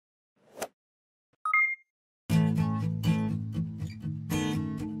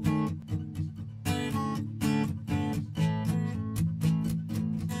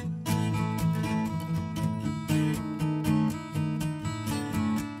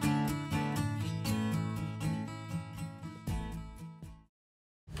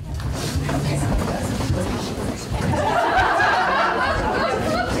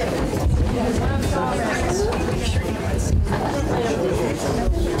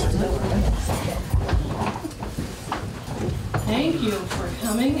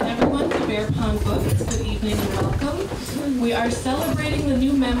coming, everyone, to Bear Pond Books. Good evening and welcome. We are celebrating the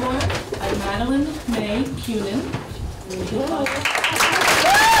new memoir by Madeleine May Kunin.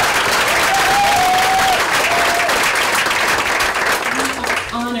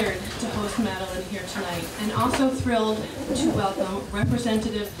 Honored to host Madeleine here tonight, and also thrilled to welcome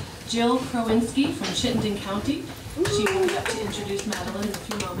Representative Jill Krowinski from Chittenden County. She will be up to introduce Madeleine in a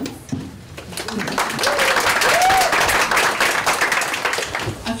few moments.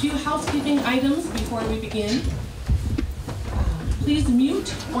 A few housekeeping items before we begin. Please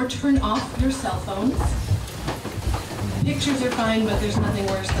mute or turn off your cell phones. Pictures are fine, but there's nothing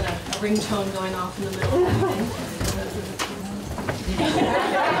worse than a ringtone going off in the middle of anything.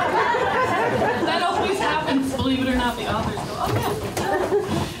 That always happens, believe it or not. The authors go, oh yeah.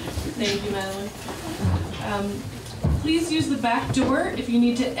 Thank you, Madeleine. Please use the back door if you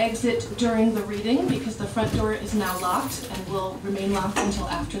need to exit during the reading, because the front door is now locked and will remain locked until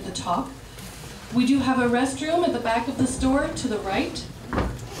after the talk. We do have a restroom at the back of the store to the right.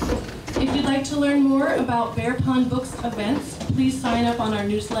 If you'd like to learn more about Bear Pond Books events, please sign up on our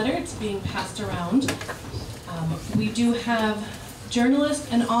newsletter. It's being passed around. We do have journalist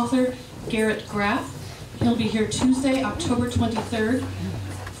and author Garrett Graff. He'll be here Tuesday, October 23rd,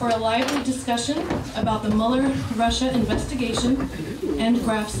 for a lively discussion about the Mueller-Russia investigation and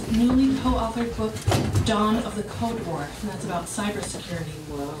Graff's newly co-authored book, Dawn of the Code War, and that's about cybersecurity.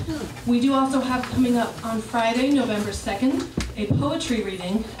 We do also have coming up on Friday, November 2nd, a poetry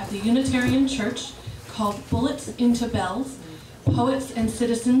reading at the Unitarian Church called Bullets into Bells, Poets and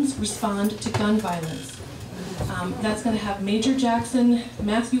Citizens Respond to Gun Violence. That's going to have Major Jackson,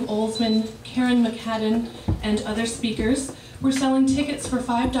 Matthew Olsman, Karen McCadden, and other speakers. We're selling tickets for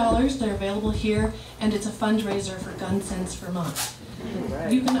 $5. They're available here, and it's a fundraiser for Gun Sense Vermont.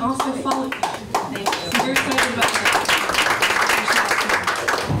 You can also follow. Thank you. We're excited about that.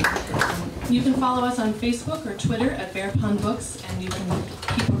 You can follow us on Facebook or Twitter at Bear Pond Books, and you can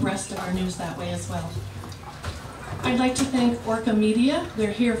keep abreast of our news that way as well. I'd like to thank Orca Media.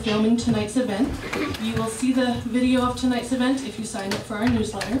 They're here filming tonight's event. You will see the video of tonight's event if you sign up for our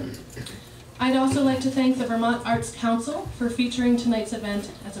newsletter. I'd also like to thank the Vermont Arts Council for featuring tonight's event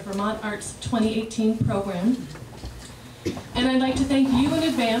as a Vermont Arts 2018 program. And I'd like to thank you in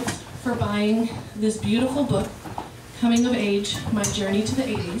advance for buying this beautiful book, Coming of Age, My Journey to the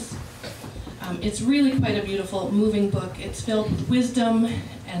 80s. It's really quite a beautiful, moving book. It's filled with wisdom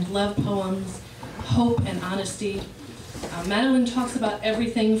and love poems, hope and honesty. Madeleine talks about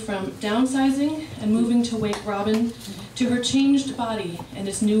everything from downsizing and moving to Wake Robin to her changed body and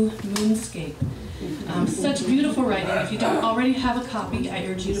its new moonscape. Such beautiful writing. If you don't already have a copy, I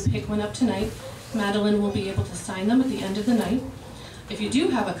urge you to pick one up tonight. Madeleine will be able to sign them at the end of the night. If you do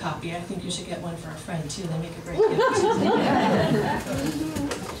have a copy, I think you should get one for a friend too. They make a great gift.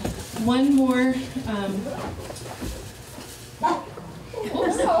 One more.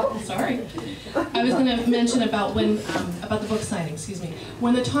 Oops, sorry. I was going to mention about about the book signing. Excuse me.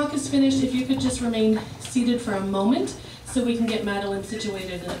 When the talk is finished, if you could just remain seated for a moment, so we can get Madeleine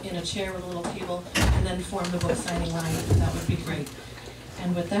situated in a chair with a little table, and then form the book signing line. That would be great.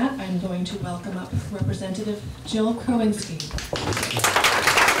 And with that, I'm going to welcome up Representative Jill Krowinski.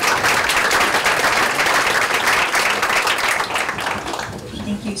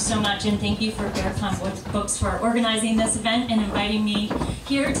 Thank you so much, and thank you for Bear Pond Books for organizing this event and inviting me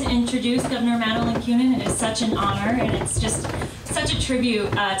here to introduce Governor Madeleine Kunin. It is such an honor, and it's just such a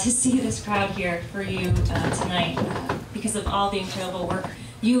tribute to see this crowd here for you tonight because of all the incredible work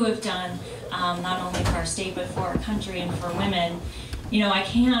you have done, not only for our state but for our country and for women. You know, I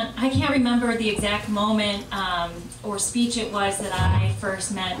can't remember the exact moment or speech it was that I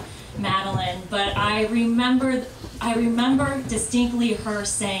first met Madeleine, but I remember distinctly her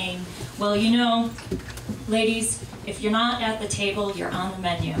saying, well, you know, ladies, if you're not at the table, you're on the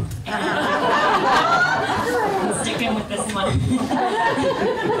menu. And I'm sticking with this one.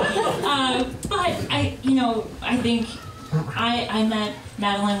 But I think I met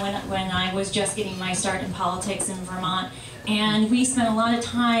Madeleine when I was just getting my start in politics in Vermont, and we spent a lot of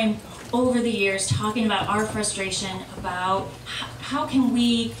time over the years talking about our frustration about how can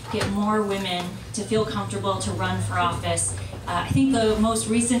we get more women to feel comfortable to run for office. I think the most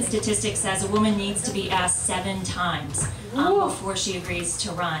recent statistic says a woman needs to be asked 7 times before she agrees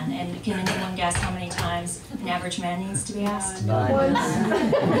to run. And can anyone guess how many times an average man needs to be asked? 9.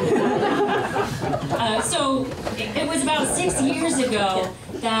 So it was about 6 years ago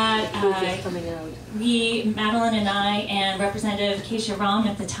that Madeleine and I and Representative Keisha Ram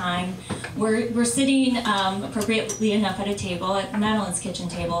at the time were sitting appropriately enough at a table, at Madeleine's kitchen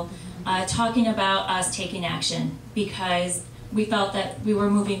table, talking about us taking action, because we felt that we were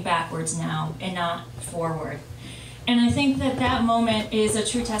moving backwards now and not forward. And I think that that moment is a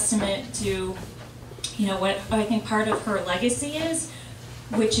true testament to, you know, what I think part of her legacy is,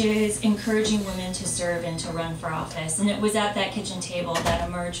 which is encouraging women to serve and to run for office. And it was at that kitchen table that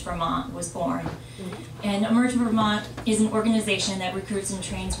Emerge Vermont was born. And Emerge Vermont is an organization that recruits and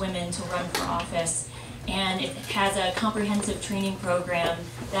trains women to run for office. And it has a comprehensive training program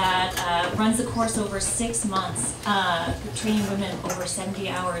that runs the course over 6 months, training women over 70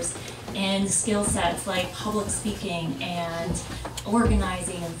 hours in skill sets like public speaking and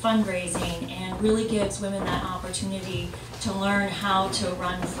organizing and fundraising, and really gives women that opportunity to learn how to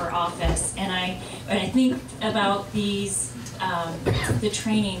run for office. And I think about these the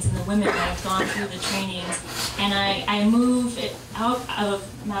trainings and the women that have gone through the trainings, and I move out of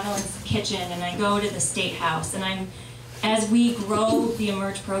Madeleine's kitchen and I go to the State House, and as we grow the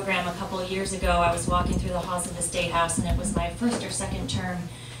Emerge program a couple of years ago, I was walking through the halls of the State House, and it was my first or second term.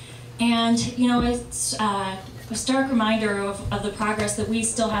 And, you know, it's a stark reminder of the progress that we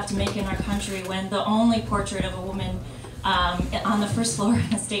still have to make in our country when the only portrait of a woman on the first floor in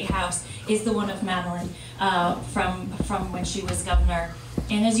the State House is the one of Madeleine from when she was governor.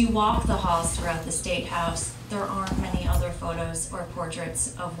 And as you walk the halls throughout the State House, there aren't many other photos or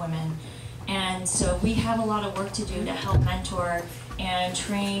portraits of women. And so we have a lot of work to do to help mentor and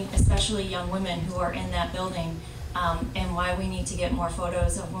train, especially young women who are in that building, and why we need to get more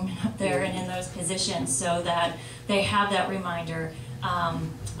photos of women up there and in those positions so that they have that reminder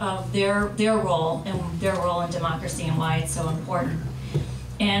of their role and their role in democracy and why it's so important.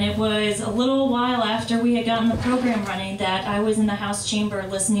 And it was a little while after we had gotten the program running that I was in the House chamber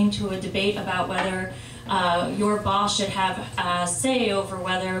listening to a debate about whether your boss should have a say over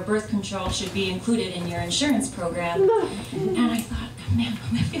whether birth control should be included in your insurance program. And I thought, man,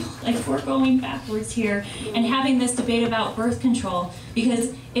 I feel like we're going backwards here and having this debate about birth control,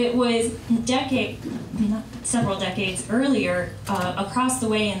 because it was several decades earlier across the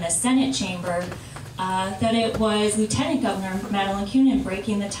way in the Senate chamber that it was Lieutenant Governor Madeleine Kunin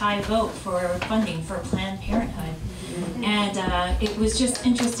breaking the tie vote for funding for Planned Parenthood. And it was just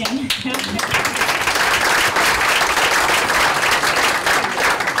interesting.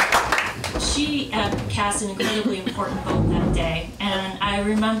 She cast an incredibly important vote that day, and I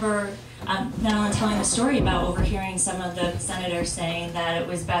remember Madeleine telling the story about overhearing some of the senators saying that it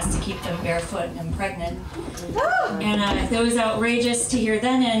was best to keep them barefoot and pregnant. And it was outrageous to hear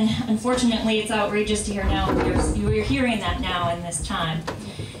then, and unfortunately it's outrageous to hear now. You're hearing that now in this time.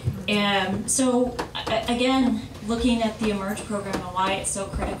 And so again, looking at the Emerge program and why it's so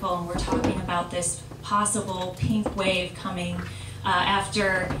critical, and we're talking about this possible pink wave coming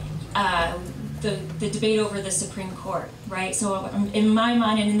after the debate over the Supreme Court, right? So in my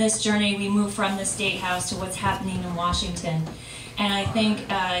mind and in this journey, we move from the State House to what's happening in Washington. And I think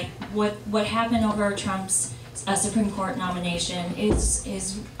what happened over Trump's Supreme Court nomination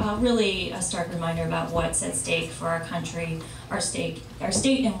is really a stark reminder about what's at stake for our country, our state,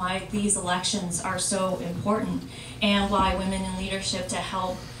 and why these elections are so important, and why women in leadership to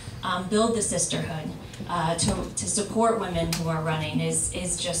help build the sisterhood, to support women who are running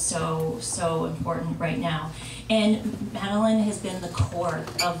is just so important right now. And Madeleine has been the core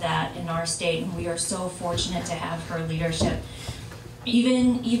of that in our state, and we are so fortunate to have her leadership.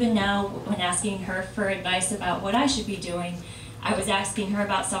 Even now, when asking her for advice about what I should be doing, I was asking her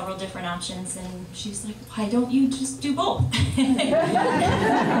about several different options, and she's like, why don't you just do both? And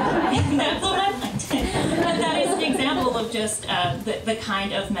that's what I liked. But that is an example of just the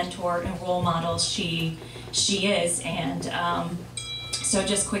kind of mentor and role model she is. And so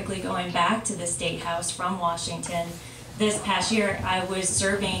just quickly going back to the State House from Washington, this past year I was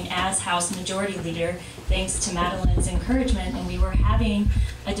serving as House Majority Leader thanks to Madeleine's encouragement, and we were having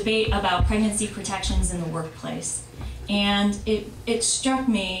a debate about pregnancy protections in the workplace. And it struck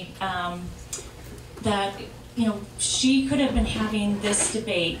me that, you know, she could have been having this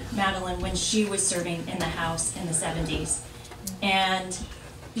debate, Madeleine, when she was serving in the House in the 70s. And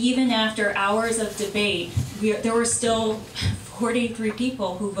even after hours of debate, there were still 43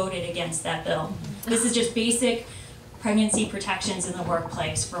 people who voted against that bill. This is just basic pregnancy protections in the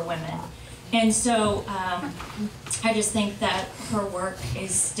workplace for women. And so I just think that her work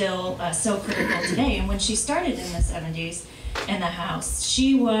is still so critical today. And when she started in the 70s in the House,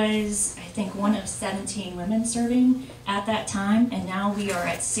 she was, I think, one of 17 women serving at that time, and now we are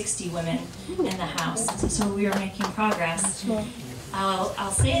at 60 women in the House. So we are making progress.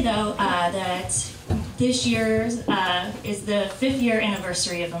 I'll say, though, that this year is the 5th year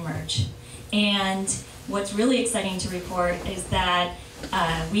anniversary of Emerge. And what's really exciting to report is that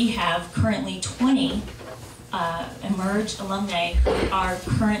we have currently 20 emerged alumni who are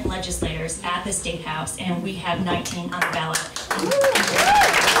current legislators at the State House, and we have 19 on the ballot.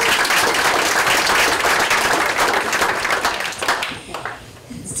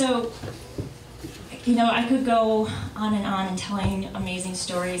 So, you know, I could go on and telling amazing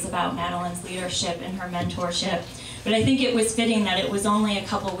stories about Madeleine's leadership and her mentorship, but I think it was fitting that it was only a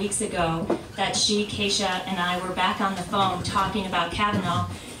couple weeks ago that she, Keisha, and I were back on the phone talking about Kavanaugh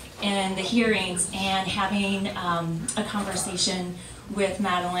and the hearings and having a conversation with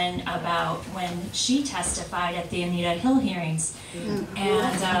Madeleine about when she testified at the Anita Hill hearings.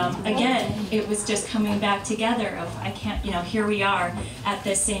 And again, it was just coming back together of, I can't, you know, here we are at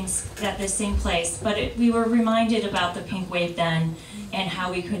this same place. But we were reminded about the pink wave then and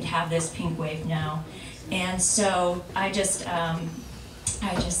how we could have this pink wave now. And so I think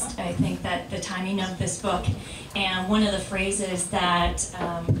that the timing of this book, and one of the phrases that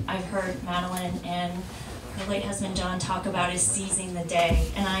I've heard Madeleine and her late husband John talk about is seizing the day.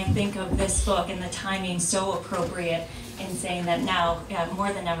 And I think of this book and the timing so appropriate in saying that now,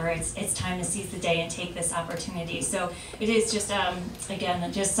 more than ever, it's time to seize the day and take this opportunity. So it is just,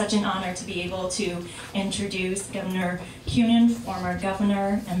 again, just such an honor to be able to introduce Governor Kunin, former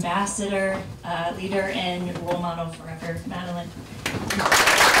governor, ambassador, leader, and role model forever, Madeleine.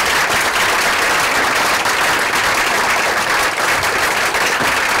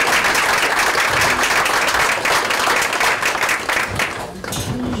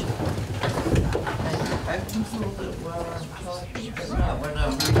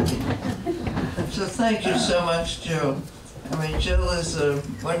 So thank you so much, Jill. I mean, Jill is a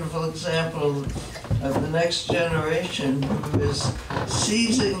wonderful example of the next generation who is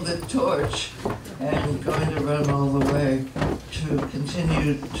seizing the torch and going to run all the way to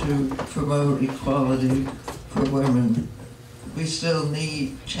continue to promote equality for women. We still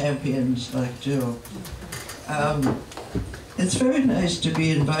need champions like Jill. It's very nice to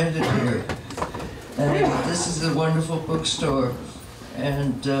be invited here. And this is a wonderful bookstore.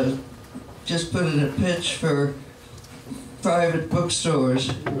 And just put in a pitch for private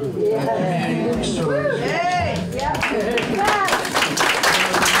bookstores, community bookstores.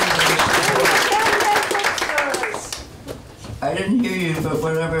 I didn't hear you, but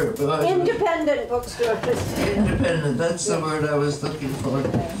whatever. Independent bookstores. Independent, that's the word I was looking for.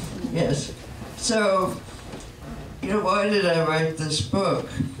 Yes. So, you know, why did I write this book?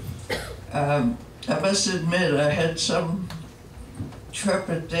 I must admit I had some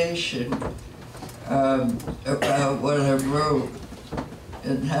trepidation about what I wrote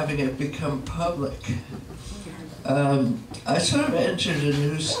and having it become public. I sort of entered a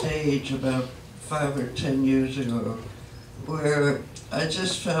new stage about 5 or 10 years ago where I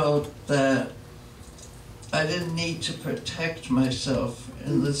just felt that I didn't need to protect myself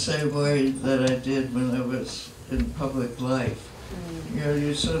in the same way that I did when I was in public life. You know,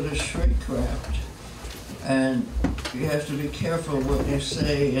 you sort of shrink-wrapped, and you have to be careful what you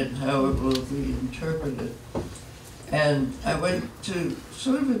say and how it will be interpreted. And I went to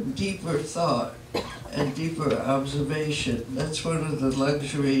sort of a deeper thought and deeper observation. That's one of the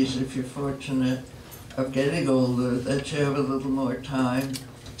luxuries, if you're fortunate, of getting older, that you have a little more time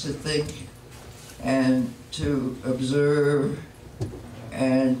to think and to observe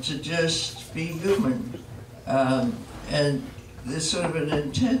and to just be human. And there's sort of an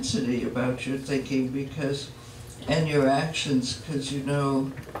intensity about your thinking and your actions, because you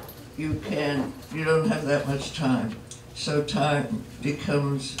know you don't have that much time. So time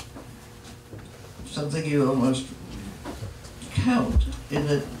becomes something you almost count in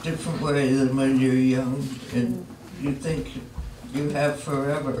a different way than when you're young and you think you have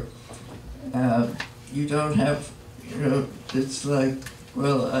forever. You don't have, you know, it's like,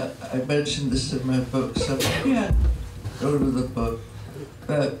 well, I mentioned this in my book, so yeah, go to the book.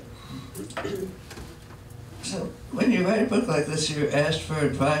 But, so when you write a book like this, you're asked for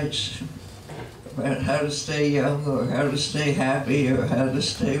advice about how to stay young or how to stay happy or how to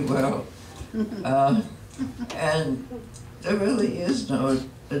stay well. And there really is no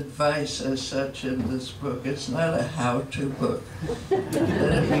advice as such in this book. It's not a how-to book. Let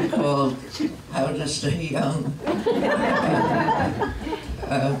it be called How to Stay Young.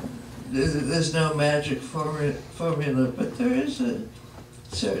 There's no magic formula, but there is a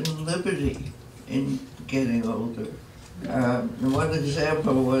certain liberty in getting older. One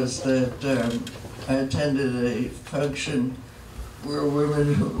example was that I attended a function where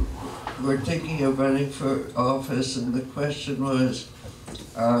women who were thinking of running for office, and the question was,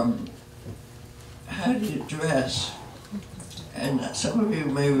 how do you dress? And some of you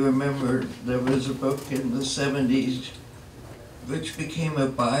may remember there was a book in the 70s which became a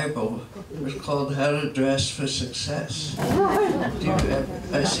Bible. It was called How to Dress for Success.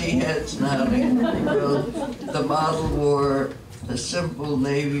 I see heads nodding. Well, the model wore a simple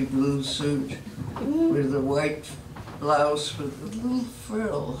navy blue suit with a white blouse with a little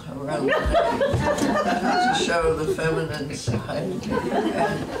frill around the neck to show the feminine side.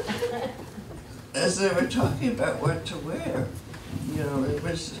 And as they were talking about what to wear, you know, it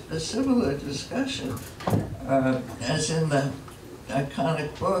was a similar discussion as in the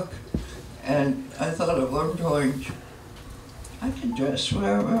iconic book. And I thought at one point, I can dress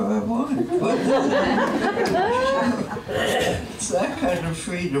wherever I want. It's that kind of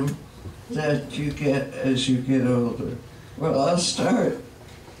freedom that you get as you get older. Well, I'll start.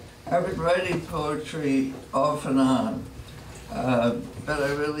 I've been writing poetry off and on, but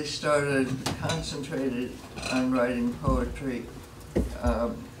I really concentrated on writing poetry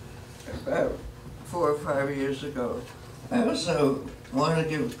about 4 or 5 years ago. I also want to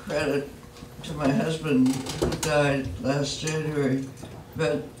give credit to my husband, who died last January,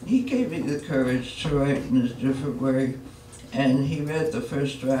 but he gave me the courage to write in a different way. And he read the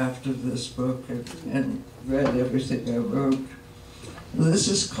first draft of this book and read everything I wrote. This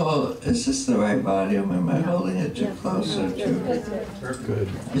is called, is this the right volume? Am I holding it too close or too? Good.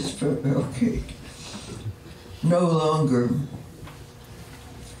 It's okay. No longer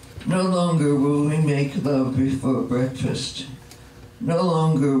will we make love before breakfast. No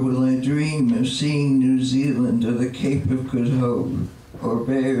longer will I dream of seeing New Zealand or the Cape of Good Hope or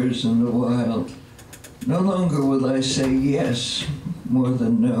bears in the wild. No longer will I say yes more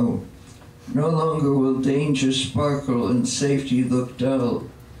than no. No longer will danger sparkle and safety look dull.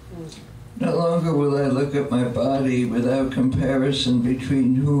 No longer will I look at my body without comparison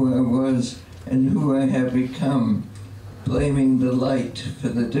between who I was and who I have become, blaming the light for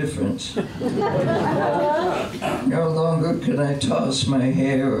the difference. No longer can I toss my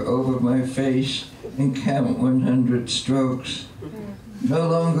hair over my face and count 100 strokes. No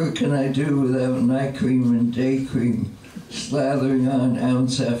longer can I do without night cream and day cream, slathering on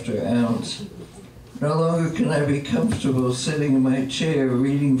ounce after ounce. No longer can I be comfortable sitting in my chair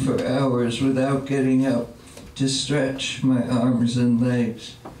reading for hours without getting up to stretch my arms and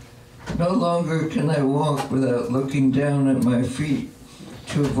legs. No longer can I walk without looking down at my feet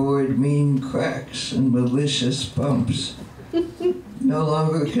to avoid mean cracks and malicious bumps. No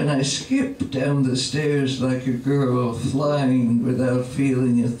longer can I skip down the stairs like a girl flying without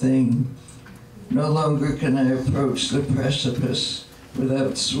feeling a thing. No longer can I approach the precipice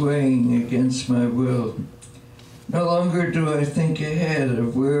without swaying against my will. No longer do I think ahead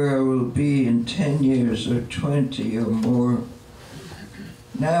of where I will be in 10 years or 20 or more.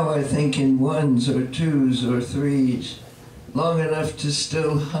 Now I think in 1s or 2s or 3s, long enough to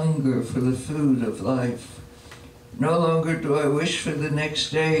still hunger for the food of life. No longer do I wish for the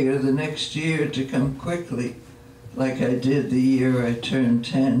next day or the next year to come quickly, like I did the year I turned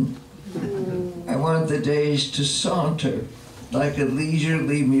 10. I want the days to saunter, like a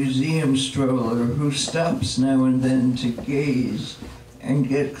leisurely museum stroller who stops now and then to gaze and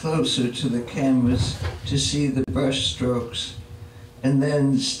get closer to the canvas to see the brush strokes, and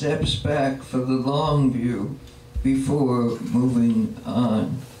then steps back for the long view before moving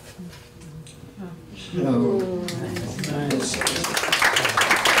on. So,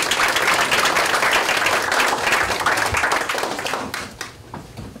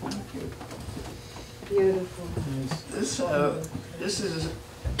 Beautiful. this is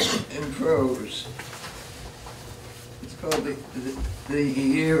in prose. It's called the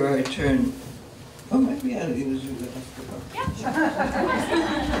year I turned. Oh, maybe I'll use you after.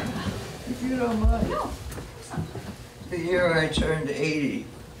 If you don't mind. No. The year I turned 80.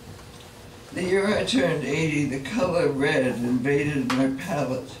 The year I turned 80, the color red invaded my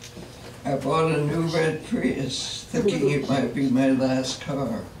palate. I bought a new red Prius, thinking it might be my last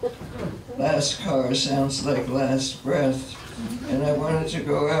car. Last car sounds like last breath, and I wanted to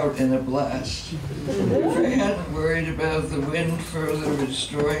go out in a blast. If I hadn't worried about the wind further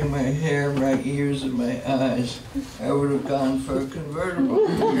destroying my hair, my ears, and my eyes, I would have gone for a convertible.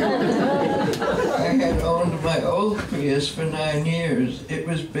 I had owned my old Prius for 9 years. It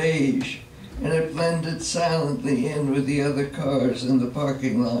was beige, and it blended silently in with the other cars in the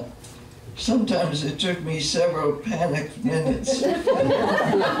parking lot. Sometimes it took me several panicked minutes. It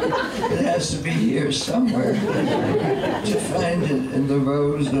has to be here somewhere to find it in the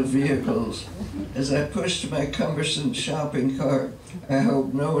rows of vehicles. As I pushed my cumbersome shopping cart, I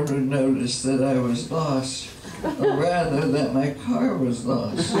hoped no one would notice that I was lost, or rather that my car was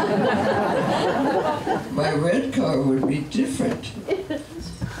lost. My red car would be different.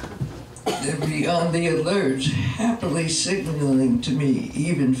 They'd be on the alert, happily signaling to me,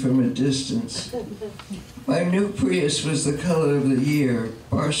 even from a distance. My new Prius was the color of the year,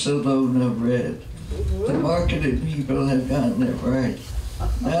 Barcelona red. The marketing people had gotten it right.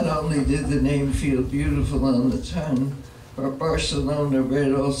 Not only did the name feel beautiful on the tongue, but Barcelona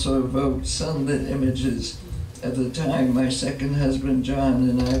red also evoked sunlit images at the time my second husband John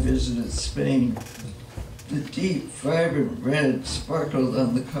and I visited Spain. The deep, vibrant red sparkled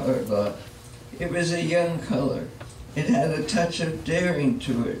on the car lot. It was a young color. It had a touch of daring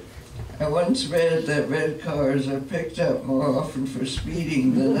to it. I once read that red cars are picked up more often for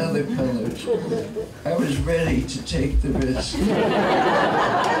speeding than other colors. I was ready to take the risk.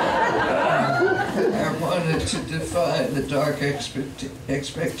 I wanted to defy the dark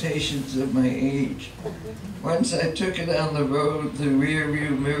expectations of my age. Once I took it on the road, the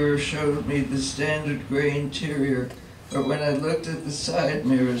rear-view mirror showed me the standard gray interior, but when I looked at the side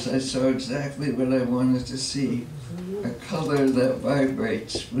mirrors, I saw exactly what I wanted to see, a color that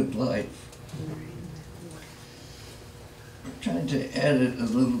vibrates with life. I'm trying to edit a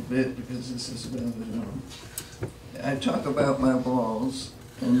little bit because this is about it. I talk about my balls,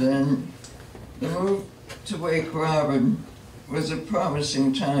 and then the move to Wake Robin was a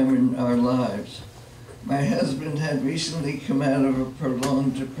promising time in our lives. My husband had recently come out of a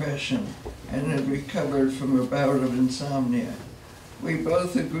prolonged depression and had recovered from a bout of insomnia. We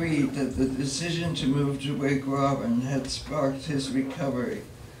both agreed that the decision to move to Wake Robin had sparked his recovery.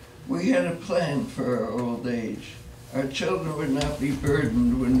 We had a plan for our old age. Our children would not be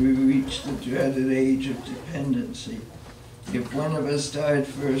burdened when we reached the dreaded age of dependency. If one of us died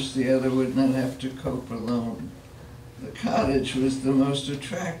first, the other would not have to cope alone. The cottage was the most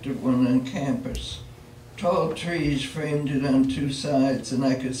attractive one on campus. Tall trees framed it on two sides, and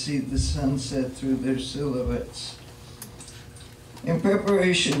I could see the sunset through their silhouettes. In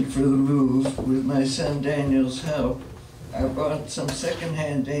preparation for the move, with my son Daniel's help, I bought some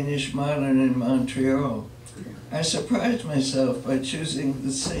second-hand Danish modern in Montreal. I surprised myself by choosing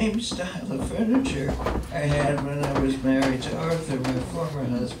the same style of furniture I had when I was married to Arthur, my former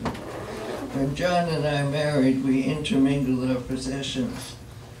husband. When John and I married, we intermingled our possessions.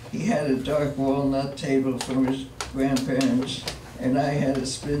 He had a dark walnut table from his grandparents, and I had a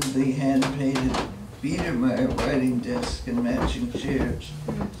spindly hand-painted Biedermeier writing desk and matching chairs.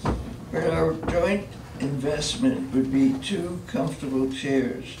 But our joint investment would be 2 comfortable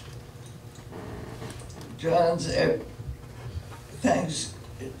chairs. John's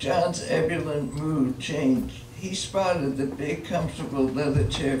ebullient mood changed. He spotted the big, comfortable leather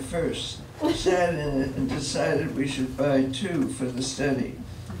chair first, sat in it, and decided we should buy 2 for the study.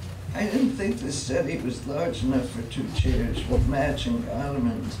 I didn't think the study was large enough for 2 chairs with matching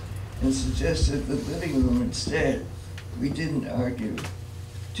ottomans, and suggested the living room instead. We didn't argue.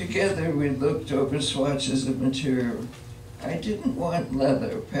 Together we looked over swatches of material. I didn't want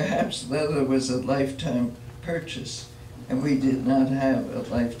leather. Perhaps leather was a lifetime purchase, and we did not have a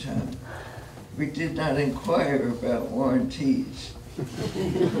lifetime. We did not inquire about warranties.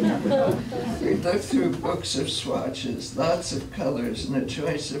 We looked through books of swatches, lots of colors, and a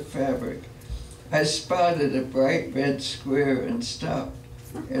choice of fabric. I spotted a bright red square and stopped.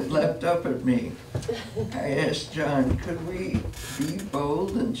 It leapt up at me. I asked John, could we be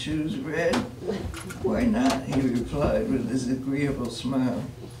bold and choose red? Why not, he replied with his agreeable smile.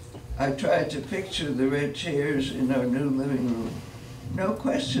 I tried to picture the red chairs in our new living room. No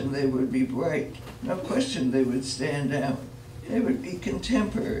question they would be bright. No question they would stand out. They would be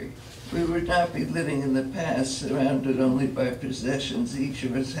contemporary. We would not be living in the past, surrounded only by possessions each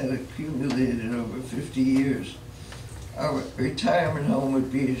of us had accumulated over 50 years. Our retirement home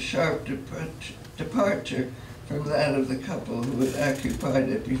would be a sharp departure from that of the couple who had occupied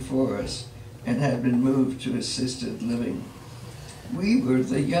it before us and had been moved to assisted living. We were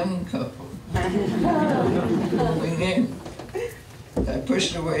the young couple. Moving in, I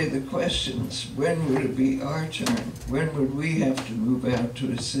pushed away the questions. When would it be our turn? When would we have to move out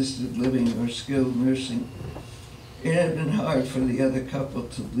to assisted living or skilled nursing? It had been hard for the other couple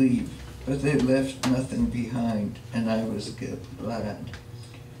to leave, but they left nothing behind, and I was glad.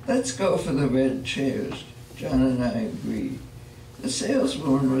 Let's go for the red chairs, John and I agreed. The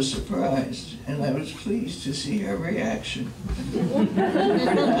saleswoman was surprised, and I was pleased to see her reaction. We were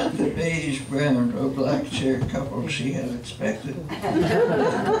not the beige, brown, or black chair couple she had expected.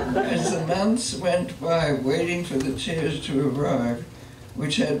 As the months went by waiting for the chairs to arrive,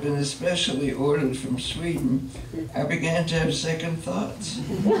 which had been especially ordered from Sweden, I began to have second thoughts.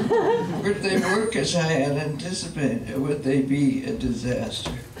 Would they work as I had anticipated, or would they be a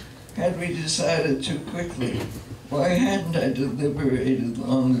disaster? Had we decided too quickly? Why hadn't I deliberated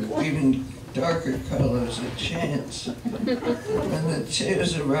longer, giving darker colors a chance? When the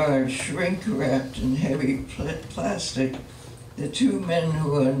chairs arrived, shrink-wrapped in heavy plastic, the two men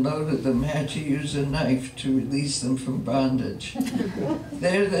who unloaded them had to use a knife to release them from bondage.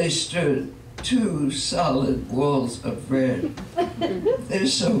 There they stood, two solid walls of red. They're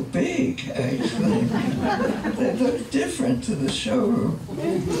so big, I exclaimed. They look different to the showroom.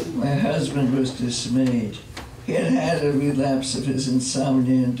 My husband was dismayed. He had had a relapse of his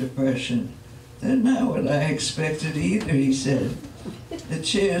insomnia and depression. They're not what I expected either, he said. The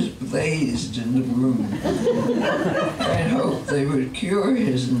chairs blazed in the room. I hoped they would cure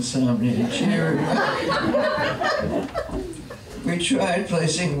his insomnia and cheer him up. We tried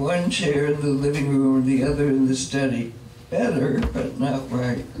placing one chair in the living room and the other in the study. Better, but not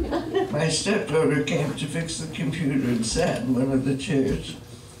right. My stepdaughter came to fix the computer and sat in one of the chairs.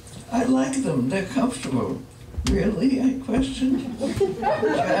 I like them, they're comfortable. Really? I questioned.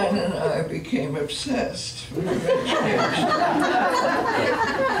 John and I became obsessed with the red chairs.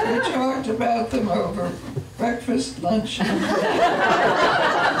 We talked about them over breakfast, lunch, and dinner.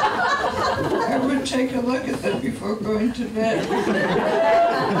 I would take a look at them before going to bed.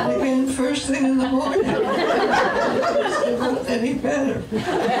 And again, first thing in the morning. They looked any better.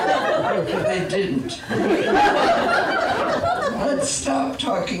 They didn't. Let's stop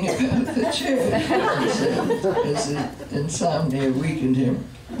talking about the chair, he said, as the insomnia weakened him.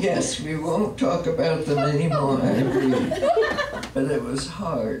 Yes, we won't talk about them anymore, I agreed. But it was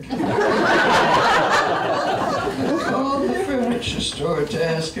hard. I called the furniture store to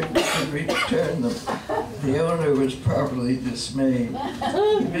ask if we could return them. The owner was probably dismayed.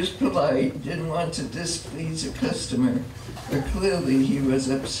 He was polite, didn't want to displease a customer, but clearly he was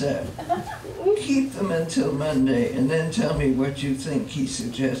upset. Keep them until Monday and then tell me what you think, he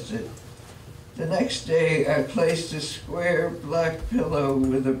suggested. The next day, I placed a square black pillow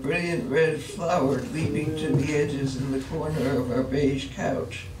with a brilliant red flower leaping to the edges in the corner of our beige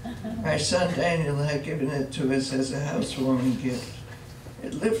couch. My son Daniel had given it to us as a housewarming gift.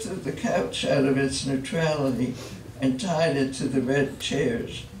 It lifted the couch out of its neutrality and tied it to the red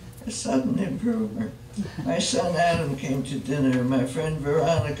chairs. A sudden improvement. My son Adam came to dinner and my friend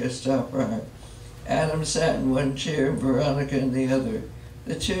Veronica stopped by. Adam sat in one chair and Veronica in the other.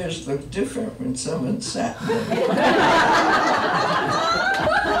 The chairs looked different when someone sat in them.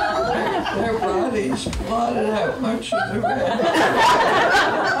 Their bodies blotted out much of the red.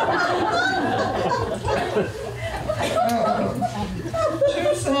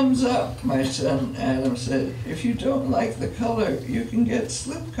 Two thumbs up, my son Adam said. If you don't like the color, you can get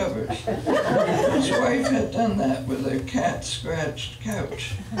slipcovers. His wife had done that with her cat-scratched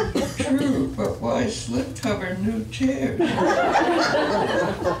couch. True, but why slipcover new chairs?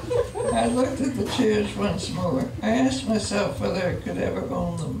 I looked at the chairs once more. I asked myself whether I could ever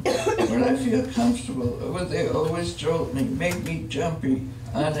own them. Would I feel comfortable, or would they always jolt me, make me jumpy,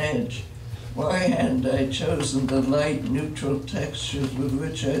 on edge? Why hadn't I chosen the light, neutral textures with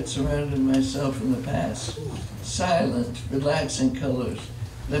which I had surrounded myself in the past? Silent, relaxing colors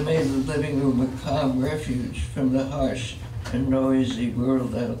that made the living room a calm refuge from the harsh and noisy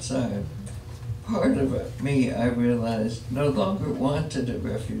world outside. Part of me, I realized, no longer wanted a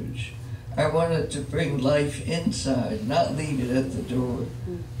refuge. I wanted to bring life inside, not leave it at the door.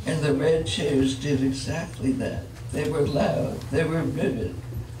 And the red chairs did exactly that. They were loud, they were vivid.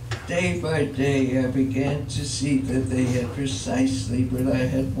 Day by day, I began to see that they had precisely what I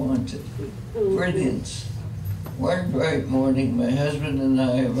had wanted. Brilliance. One bright morning, my husband and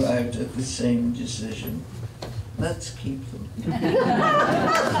I arrived at the same decision. Let's keep them.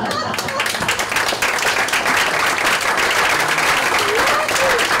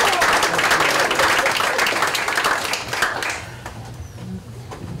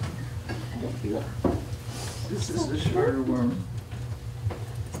 This is a shorter one.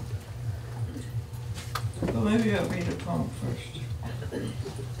 Well, maybe I'll read a poem first.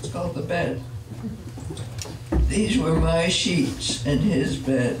 It's called The Bed. These were my sheets and his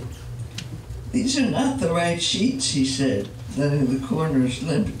bed. These are not the right sheets, he said, letting the corners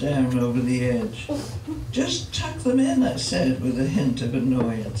limp down over the edge. Just tuck them in, I said, with a hint of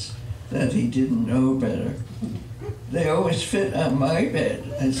annoyance that he didn't know better. They always fit on my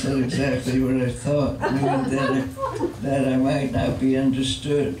bed. I said exactly what I thought, knowing that I might not be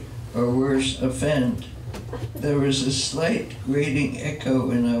understood, or worse, offend. There was a slight grating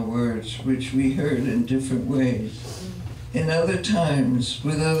echo in our words, which we heard in different ways. In other times,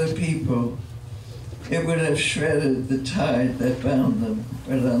 with other people, it would have shredded the tide that bound them.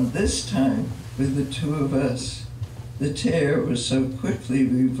 But on this time, with the two of us, the tear was so quickly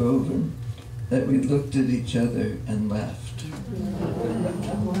rewoven that we looked at each other and laughed.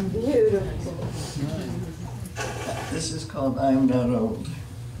 Beautiful. This is called I'm Not Old.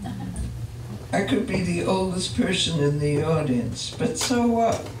 I could be the oldest person in the audience, but so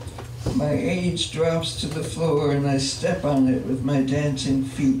what? My age drops to the floor and I step on it with my dancing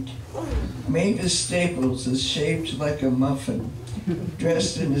feet. Mavis Staples is shaped like a muffin,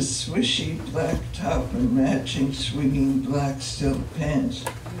 dressed in a swishy black top and matching swinging black silk pants.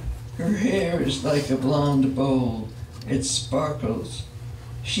 Her hair is like a blonde bowl. It sparkles.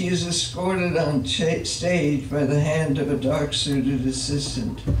 She is escorted on stage by the hand of a dark-suited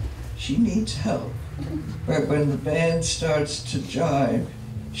assistant. She needs help, but when the band starts to jive,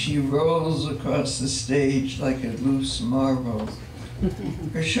 she rolls across the stage like a loose marble.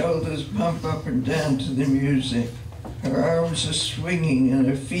 Her shoulders pump up and down to the music. Her arms are swinging and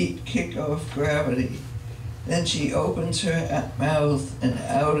her feet kick off gravity. Then she opens her mouth and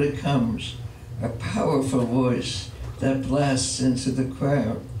out it comes, a powerful voice that blasts into the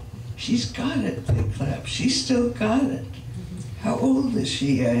crowd. She's got it, they clap. She's still got it. How old is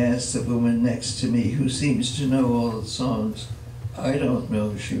she? I asked the woman next to me, who seems to know all the songs. I don't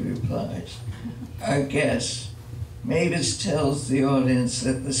know, she replies. I guess. Mavis tells the audience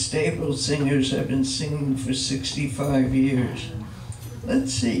that the Staples singers have been singing for 65 years.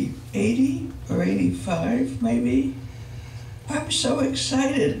 Let's see, 80 or 85, maybe? I'm so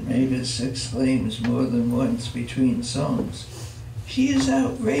excited, Mavis exclaims more than once between songs. She is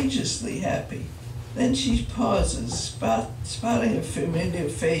outrageously happy. Then she pauses, spotting a familiar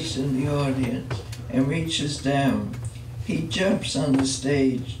face in the audience, and reaches down. He jumps on the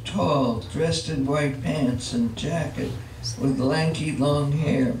stage, tall, dressed in white pants and jacket, with lanky long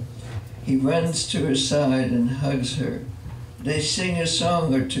hair. He runs to her side and hugs her. They sing a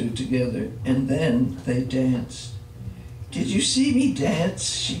song or two together, and then they dance. Did you see me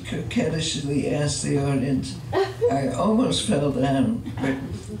dance? She coquettishly asked the audience. I almost fell down,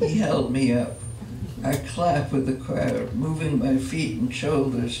 but he held me up. I clap with the crowd, moving my feet and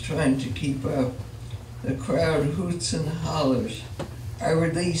shoulders, trying to keep up. The crowd hoots and hollers. I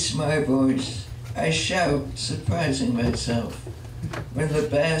release my voice. I shout, surprising myself. When the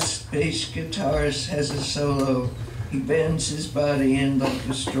bass guitarist has a solo, he bends his body in like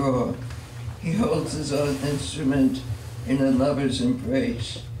a straw. He holds his own instrument in a lover's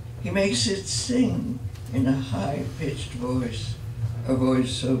embrace. He makes it sing in a high-pitched voice, a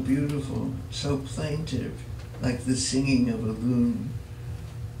voice so beautiful, so plaintive, like the singing of a loon.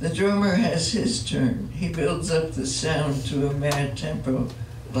 The drummer has his turn. He builds up the sound to a mad tempo,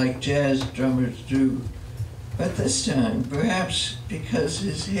 like jazz drummers do. But this time, perhaps because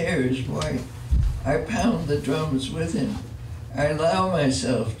his hair is white, I pound the drums with him. I allow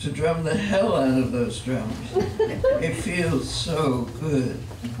myself to drum the hell out of those drums. It feels so good.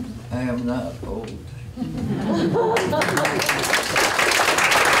 I am not old.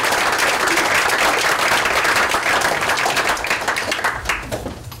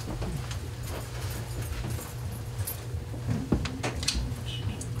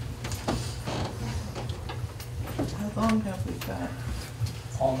 How long have we got?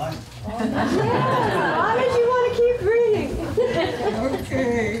 All night. Why did you want to keep reading?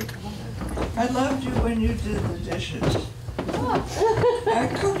 Okay. I loved you when you did the dishes. I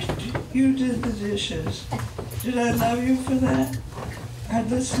cooked, you did the dishes. Did I love you for that? I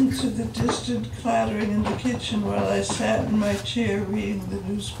listened to the distant clattering in the kitchen while I sat in my chair reading the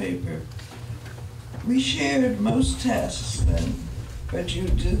newspaper. We shared most tasks then, but you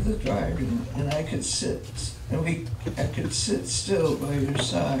did the driving, and I could sit still by your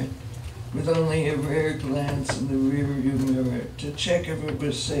side, with only a rare glance in the rearview mirror to check if it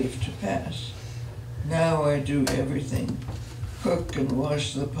was safe to pass. Now I do everything, cook and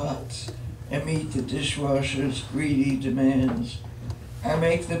wash the pots, and meet the dishwasher's greedy demands. I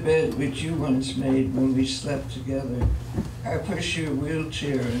make the bed which you once made when we slept together. I push your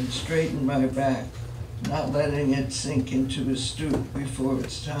wheelchair and straighten my back, not letting it sink into a stoop before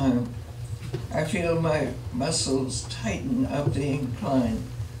it's time. I feel my muscles tighten up the incline.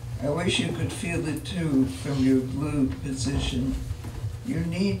 I wish you could feel it too from your glued position. You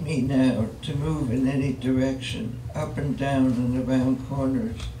need me now to move in any direction, up and down and around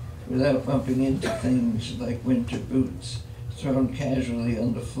corners, without bumping into things like winter boots thrown casually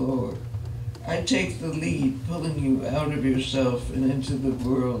on the floor. I take the lead, pulling you out of yourself and into the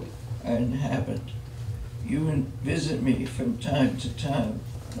world I inhabit. You visit me from time to time,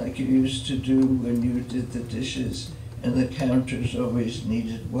 like you used to do when you did the dishes and the counters always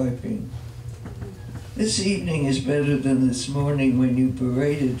needed wiping. This evening is better than this morning when you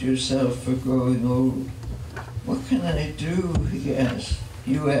berated yourself for growing old. What can I do, he asked.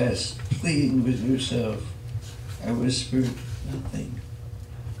 You asked. pleading with yourself. I whispered, nothing.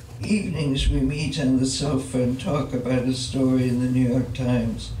 Evenings we meet on the sofa and talk about a story in the New York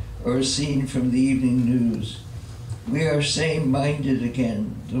Times or a scene from the evening news. We are same-minded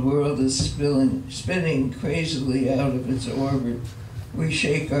again. The world is spinning crazily out of its orbit. We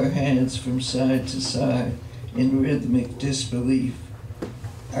shake our hands from side to side in rhythmic disbelief.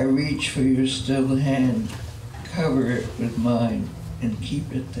 I reach for your still hand, cover it with mine, and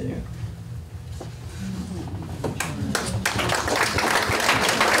keep it there.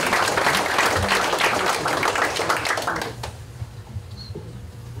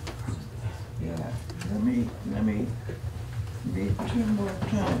 Yeah, let me read two more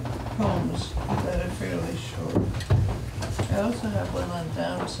poems that are fairly short. I also have one on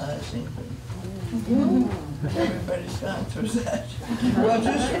downsizing, but everybody's gone through that. Well,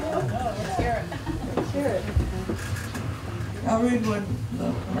 just hear it. I'll read one.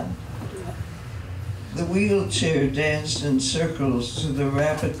 The wheelchair danced in circles to the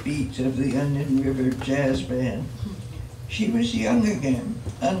rapid beat of the Onion River Jazz Band. She was young again,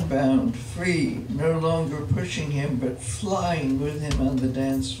 unbound, free, no longer pushing him, but flying with him on the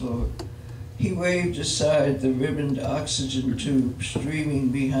dance floor. He waved aside the ribboned oxygen tube streaming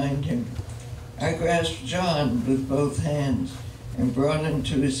behind him. I grasped John with both hands and brought him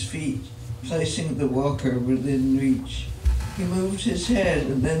to his feet, placing the walker within reach. He moved his head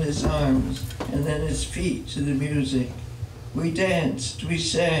and then his arms and then his feet to the music. We danced, we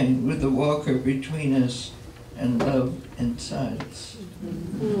sang with the walker between us and love inside us.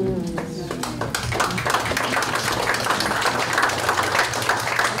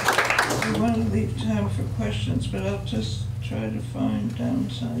 I want to leave time for questions, but I'll just try to find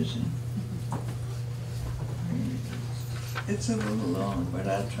downsizing. It's a little long, but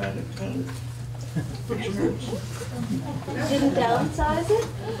I'll try to cut it. You didn't downsize it?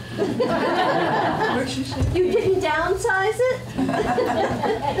 What'd she say? You didn't downsize it?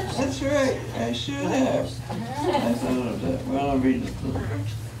 That's right, I should have. I thought of that. Well, I'll read it.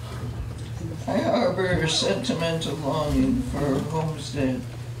 I harbor a sentimental longing for a homestead,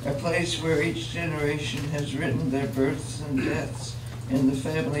 a place where each generation has written their births and deaths in the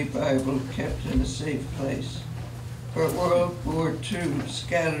family Bible kept in a safe place. But World War II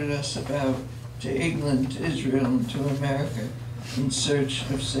scattered us about to England, to Israel, and to America in search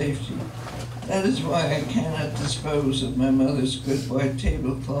of safety. That is why I cannot dispose of my mother's good white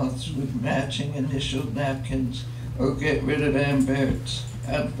tablecloths with matching initialed napkins, or get rid of Albert's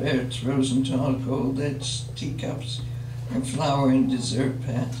Rosenthal gold-edged teacups and flowering dessert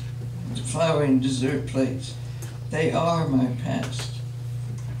plates. They are my past.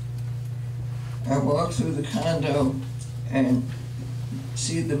 I walk through the condo and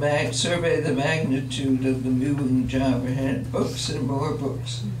survey the magnitude of the moving job ahead. Books and more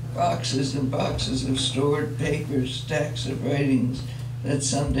books, boxes and boxes of stored papers, stacks of writings that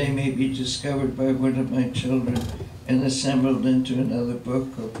someday may be discovered by one of my children and assembled into another book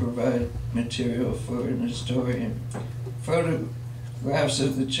or provide material for an historian. Photographs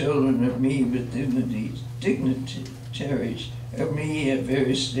of the children of me with dignitaries of me at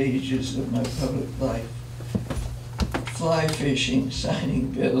various stages of my public life. Fly fishing,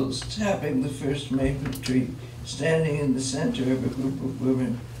 signing bills, tapping the first maple tree, standing in the center of a group of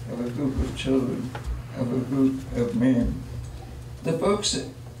women, of a group of children, of a group of men. The books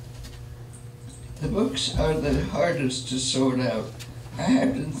are the hardest to sort out. I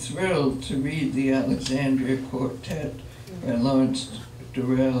have been thrilled to read the Alexandria Quartet by Lawrence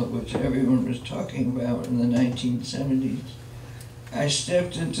Durrell, which everyone was talking about in the 1970s. I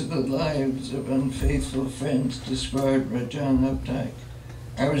stepped into the lives of unfaithful friends described by John Updike.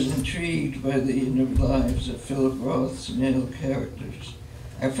 I was intrigued by the inner lives of Philip Roth's male characters.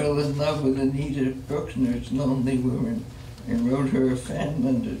 I fell in love with Anita Bruckner's Lonely Woman and wrote her a fan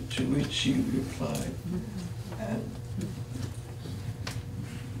letter to which she replied,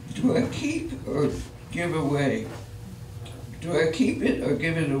 do I keep or give away? Do I keep it or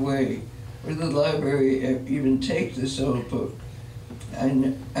give it away? Will the library even take this old book?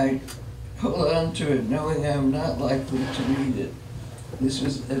 I hold on to it knowing I'm not likely to read it. This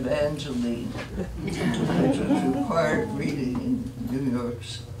was Evangeline, which was required reading in New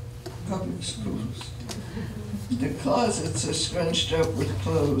York's public schools. The closets are scrunched up with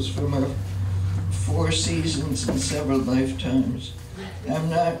clothes from our 4 seasons and several lifetimes. I'm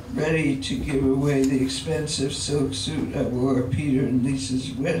not ready to give away the expensive silk suit I wore at Peter and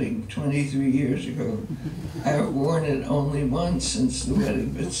Lisa's wedding 23 years ago. I have worn it only once since the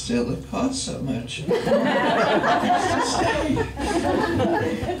wedding, but still it cost so much.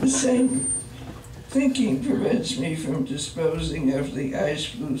 The Thinking prevents me from disposing of the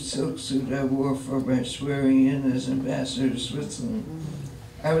ice blue silk suit I wore for my swearing in as ambassador to Switzerland.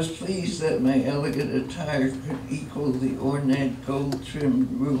 I was pleased that my elegant attire could equal the ornate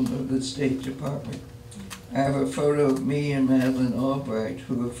gold-trimmed room of the State Department. I have a photo of me and Madeleine Albright,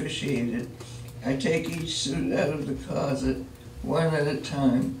 who officiated. I take each suit out of the closet, one at a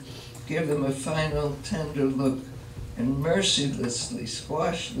time, give them a final tender look, and mercilessly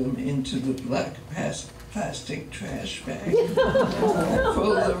squash them into the black plastic trash bag. I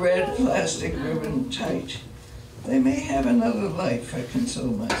pull the red plastic ribbon tight. They may have another life, I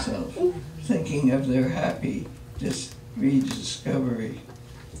console myself, thinking of their happy rediscovery.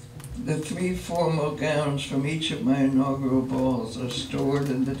 The 3 formal gowns from each of my inaugural balls are stored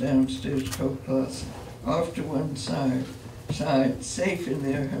in the downstairs coat closet, off to one side, safe in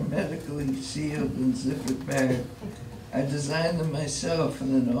their hermetically sealed and zippered bag. I designed them myself,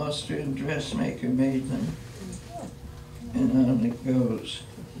 and an Austrian dressmaker made them. And on it goes.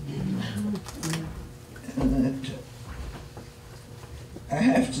 And I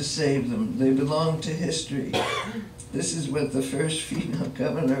have to save them. They belong to history. This is what the first female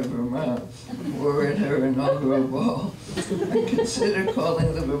governor of Vermont wore at her inaugural ball. I consider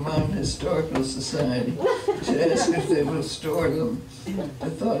calling the Vermont Historical Society to ask if they will store them.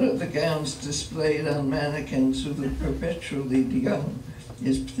 The thought of the gowns displayed on mannequins who look perpetually young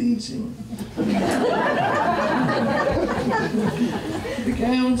is pleasing. The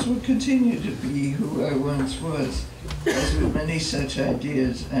gowns will continue to be who I once was. As with many such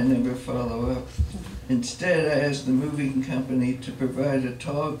ideas, I never follow up. Instead, I asked the moving company to provide a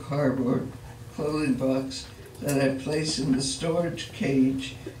tall cardboard clothing box that I place in the storage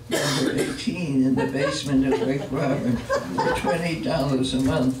cage number 18 in the basement of Lake Robin for $20 a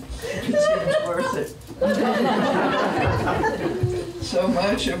month. It seems worth it. So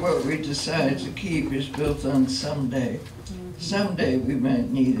much of what we decide to keep is built on someday. Someday we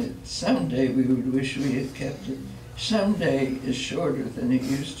might need it. Someday we would wish we had kept it. Someday is shorter than it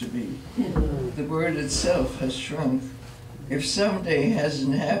used to be. The word itself has shrunk. If someday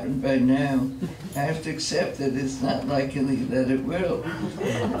hasn't happened by now, I have to accept that it's not likely that it will.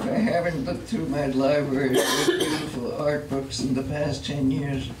 If I haven't looked through my library of beautiful art books in the past 10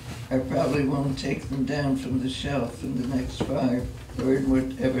 years, I probably won't take them down from the shelf in the next 5 or in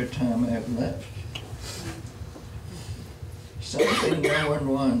whatever time I have left. Something no one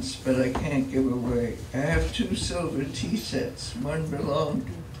wants, but I can't give away. I have 2 silver tea sets. One belonged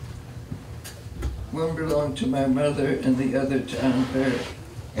to my mother and the other to Aunt Bert.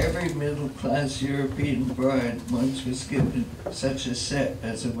 Every middle-class European bride once was given such a set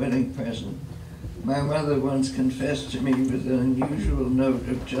as a wedding present. My mother once confessed to me with an unusual note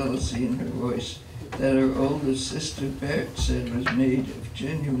of jealousy in her voice that her older sister Bert said was made of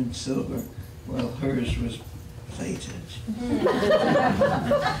genuine silver, while hers was plated.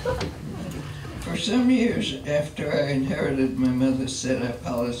 For some years after I inherited my mother's set, I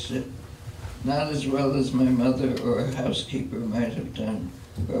polished it, not as well as my mother or a housekeeper might have done,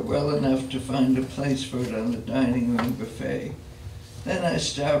 but well enough to find a place for it on the dining room buffet. Then I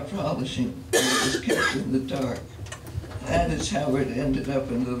stopped polishing, and it was kept in the dark. That is how it ended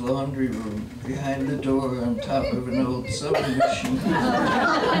up in the laundry room, behind the door on top of an old sewing machine.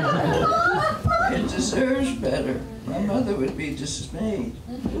 It deserves better. My mother would be dismayed.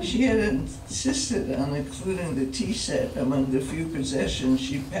 She had insisted on including the tea set among the few possessions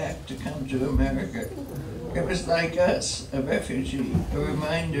she packed to come to America. It was like us, a refugee, a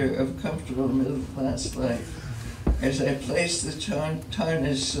reminder of comfortable middle-class life. As I placed the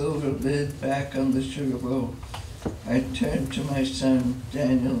tarnished silver lid back on the sugar bowl, I turned to my son,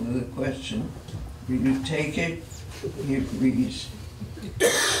 Daniel, with a question. Will you take it? He agrees.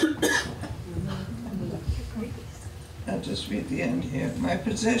 I'll just read the end here. My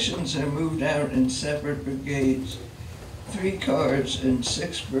possessions are moved out in separate brigades. 3 cars and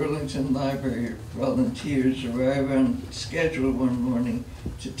 6 Burlington Library volunteers arrive on schedule one morning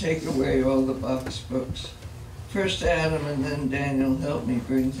to take away all the box books. First Adam and then Daniel help me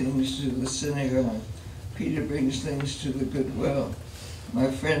bring things to the synagogue. Peter brings things to the Goodwill. My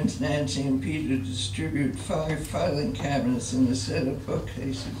friends Nancy and Peter distribute 5 filing cabinets and a set of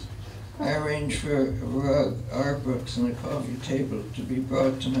bookcases. I arrange for a rug, art books, and a coffee table to be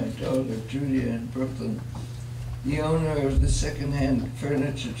brought to my daughter Julia in Brooklyn. The owner of the second-hand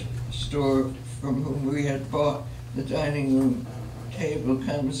furniture store from whom we had bought the dining room table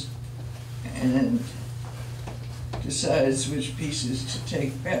comes and decides which pieces to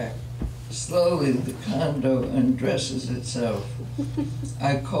take back. Slowly, the condo undresses itself.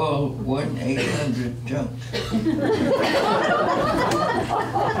 I call 1-800-JUNK.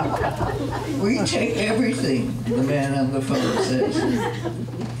 We take everything, the man on the phone says.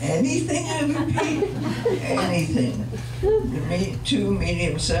 Anything, I repeat? Anything. Two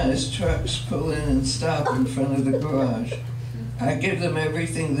medium-sized trucks pull in and stop in front of the garage. I give them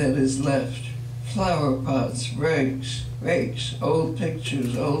everything that is left. Flower pots, rakes, old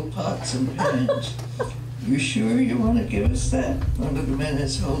pictures, old pots and pans. You sure you want to give us that? One of the men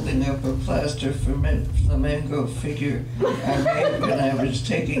is holding up a plaster flamenco figure I made when I was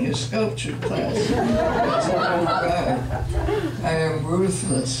taking a sculpture class. It's a little guy. I am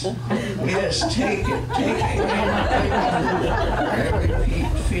ruthless. Yes, take it. I repeat,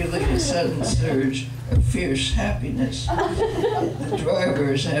 feeling a sudden surge of fierce happiness. The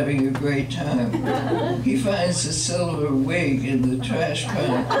driver is having a great time. He finds the silver wig in the trash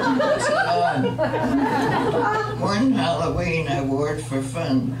pile and puts it on. One Halloween, I wore it for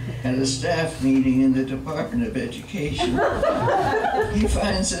fun at a staff meeting in the Department of Education. He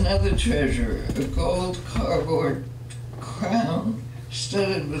finds another treasure, a gold cardboard crown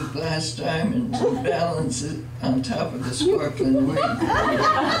studded with glass diamonds and balances on top of the sparkling wig.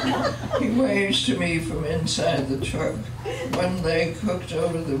 He waves to me from inside the truck, one leg hooked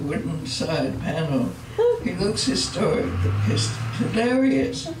over the wooden side panel. He looks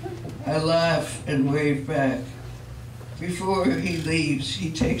hilarious. I laugh and wave back. Before he leaves,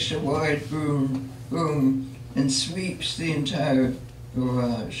 he takes a wide broom and sweeps the entire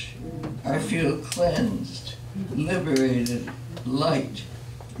garage. I feel cleansed, liberated, light.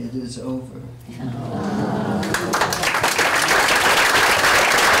 It is over.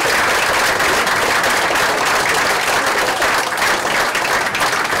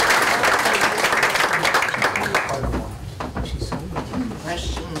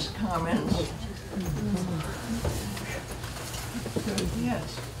 Questions, comments?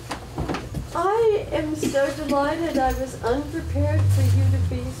 Yes. I am so delighted. I was unprepared for you to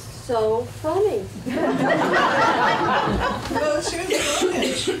be so funny. Well, it's your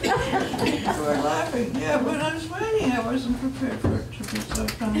audience. People are laughing. Yeah, when I was writing, I wasn't prepared for it to be so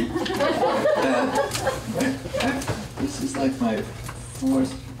funny. This is like my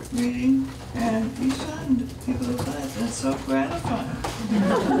fourth reading, and each time people laugh. That's so gratifying.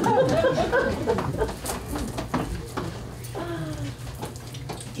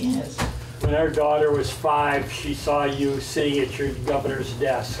 Yes. When our daughter was 5, she saw you sitting at your governor's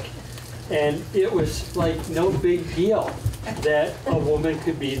desk. And it was like no big deal that a woman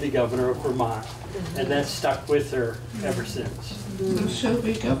could be the governor of Vermont. And that stuck with her ever since. So she'll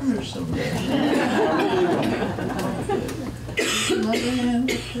be governor someday. Another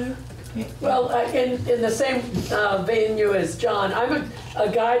hand up there? Well, in the same venue as John, I'm a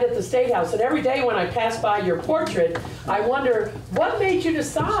guide at the State House, and every day when I pass by your portrait, I wonder, what made you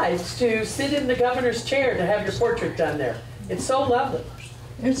decide to sit in the governor's chair to have your portrait done there? It's so lovely.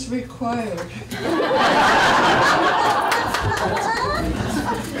 It's required.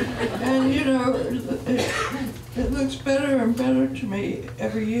 And you know, it looks better and better to me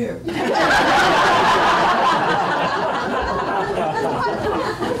every year.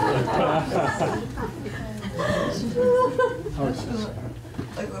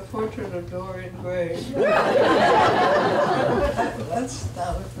 Like the portrait of Dorian Gray. That's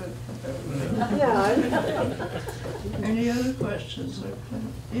not a good comparison. Yeah. Any other questions?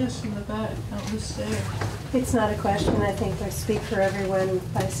 Yes, in the back, on the stage. It's not a question. I think I speak for everyone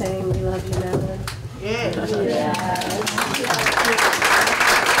by saying we love you, Madeleine. Yes.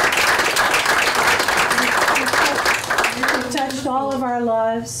 You've touched all of our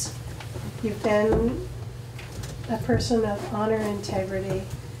lives. You've been a person of honor and integrity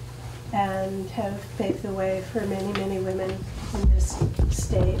and have paved the way for many, many women in this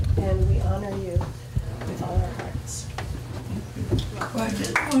state, and we honor you with all our hearts. Well, I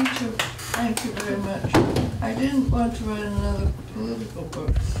didn't want to, thank you very much. I didn't want to write another political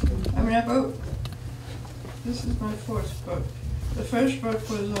book. I mean, I wrote, this is my fourth book. The first book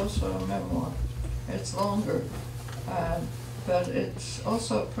was also a memoir. It's longer, but it's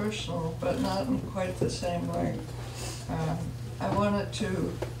also personal, but not in quite the same way. I wanted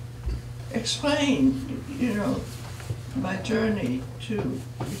to explain, you know, my journey to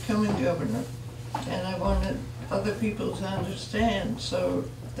becoming governor, and I wanted other people to understand so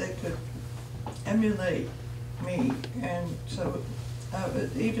they could emulate me. And so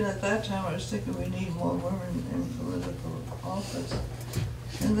even at that time I was thinking we need more women in political office.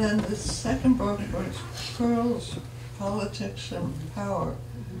 And then the second book was Girls, Politics and Power,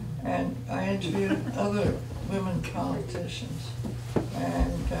 and I interviewed other women politicians,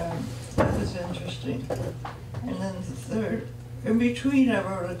 and that was interesting. And then the third, in between I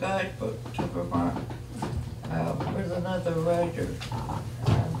wrote a guidebook to Vermont with another writer.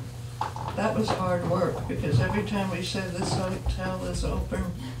 that was hard work, because every time we said this hotel is open,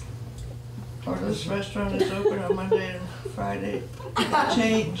 or this restaurant is open on Monday and Friday, it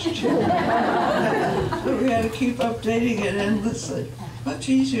changed. So we had to keep updating it endlessly. Much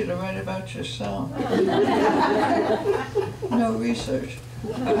easier to write about yourself. No research.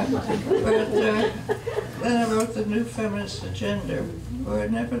 But then I wrote the New Feminist Agenda, where I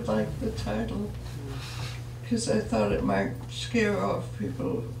never liked the title, because I thought it might scare off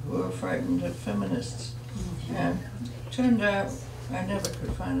people who are frightened of feminists. And it turned out I never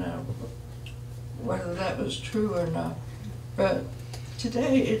could find out whether that was true or not. But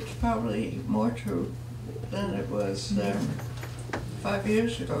today it's probably more true than it was 5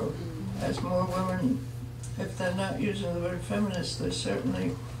 years ago, as more women, if they're not using the word feminist, they're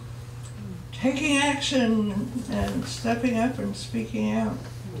certainly taking action and stepping up and speaking out.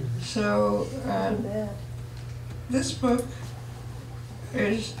 So this book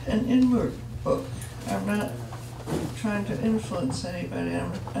is an inward book. I'm not trying to influence anybody,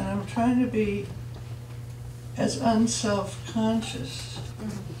 and I'm trying to be as unself-conscious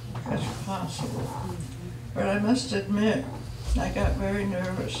as possible. But I must admit, I got very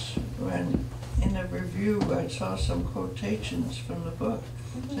nervous when in a review I saw some quotations from the book.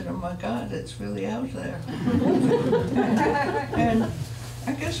 I said, oh my God, it's really out there. and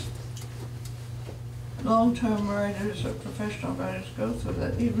I guess long-term writers or professional writers go through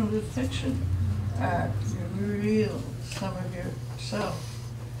that, even with fiction. You reveal some of yourself.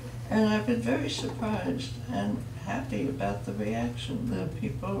 And I've been very surprised and happy about the reaction that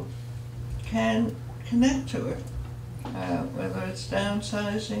people can connect to it. Whether it's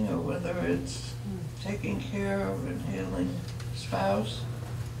downsizing or whether it's taking care of an ailing spouse.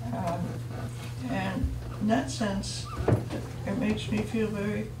 And in that sense, it makes me feel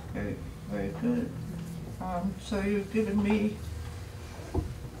very, very, very good. So you've given me,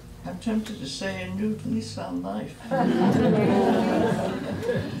 I'm tempted to say, a new lease on life.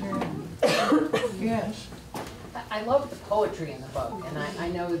 Yes. I love the poetry in the book, and I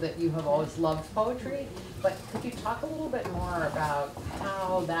know that you have always loved poetry, but could you talk a little bit more about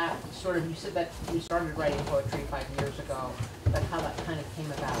how that sort of, you said that you started writing poetry 5 years ago, but how that kind of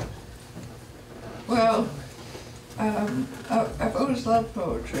came about? Well, I've always loved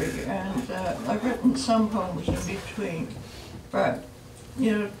poetry, and I've written some poems in between, but,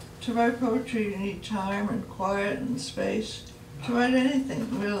 you know, to write poetry you need time and quiet and space. To write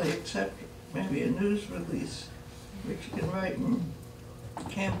anything, really, except maybe a news release, which you can write in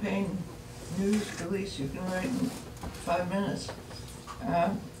campaign news release, you can write in 5 minutes.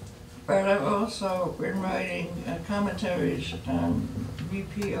 But I've also been writing commentaries on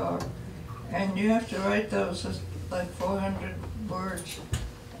VPR, and you have to write those as like 400 words,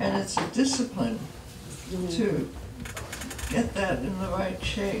 and it's a discipline to get that in the right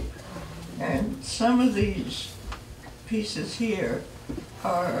shape. And some of these pieces here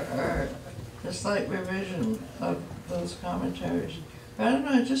are a slight revision of those commentaries. But I don't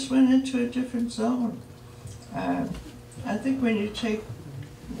know, I just went into a different zone. I think when you take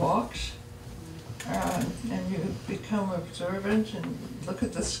walks and you become observant and look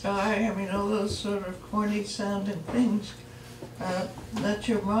at the sky, I mean, all those sort of corny sounding things, let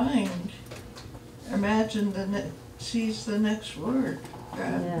your mind imagine sees the next word.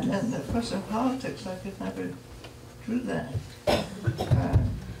 Yes. And of course in politics I could never do that.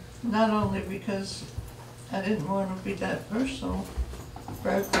 Not only because I didn't want to be that personal,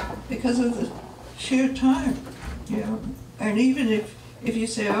 but because of the sheer time, you know. And even if you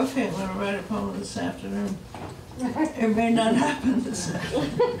say, okay, I'm going to write a poem this afternoon, it may not happen this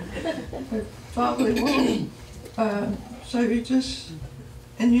afternoon. It probably won't. So you just,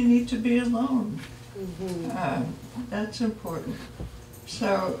 and you need to be alone. That's important.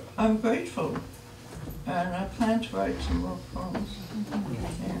 So I'm grateful, and I plan to write some more poems.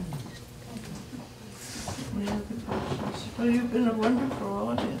 Yeah. Any other questions? Well, you've been a wonderful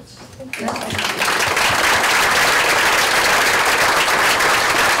audience.